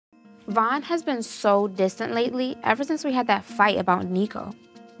Vaughn has been so distant lately, ever since we had that fight about Nico.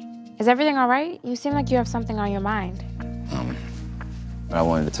 Is everything all right? You seem like you have something on your mind. I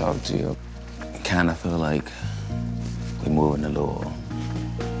wanted to talk to you. I kind of feel like we're moving a little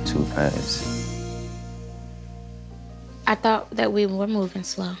too fast. I thought that we were moving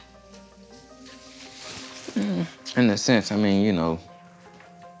slow. In a sense, I mean, you know,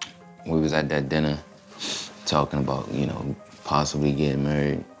 we was at that dinner talking about, you know, possibly getting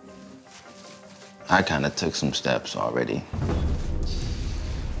married. I kind of took some steps already.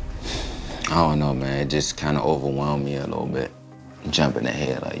 I don't know, man. It just kind of overwhelmed me a little bit. Jumping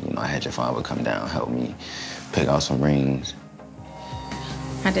ahead, like, you know, I had your father come down, help me pick out some rings.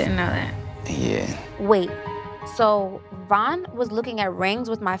 I didn't know that. Yeah. Wait, so Vaughn was looking at rings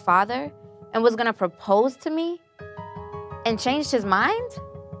with my father and was gonna propose to me and changed his mind?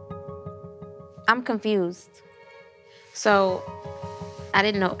 I'm confused. So I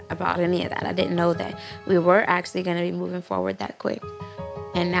didn't know about any of that. I didn't know that we were actually gonna be moving forward that quick.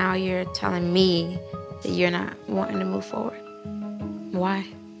 And now you're telling me that you're not wanting to move forward. Why?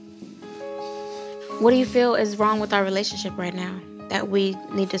 What do you feel is wrong with our relationship right now that we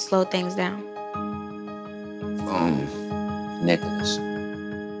need to slow things down? Nicholas.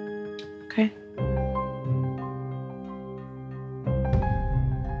 Okay.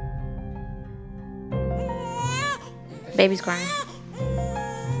 Baby's crying.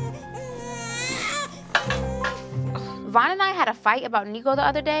 Vaughn and I had a fight about Nico the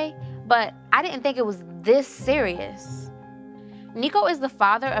other day, but I didn't think it was this serious. Nico is the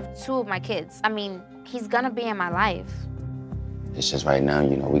father of 2 of my kids. I mean, he's gonna be in my life. It's just right now,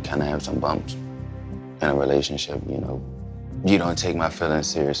 you know, we kind of have some bumps in a relationship, you know. You don't take my feelings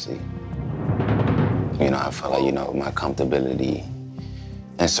seriously. You know, I feel like, you know, my comfortability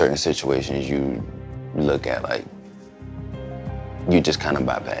in certain situations you look at like, you just kind of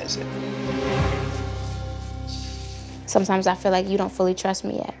bypass it. Sometimes I feel like you don't fully trust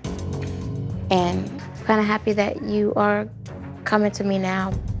me yet. And I'm kind of happy that you are coming to me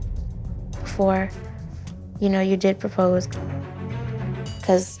now before, you know, you did propose.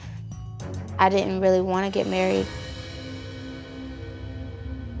 Because I didn't really want to get married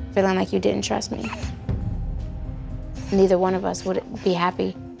feeling like you didn't trust me. Neither one of us would be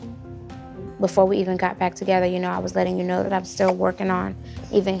happy. Before we even got back together, you know, I was letting you know that I'm still working on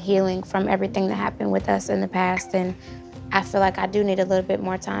even healing from everything that happened with us in the past. And I feel like I do need a little bit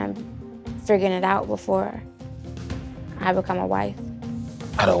more time figuring it out before I become a wife.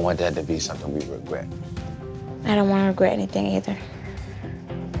 I don't want that to be something we regret. I don't want to regret anything either.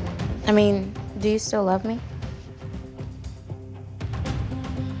 I mean, do you still love me?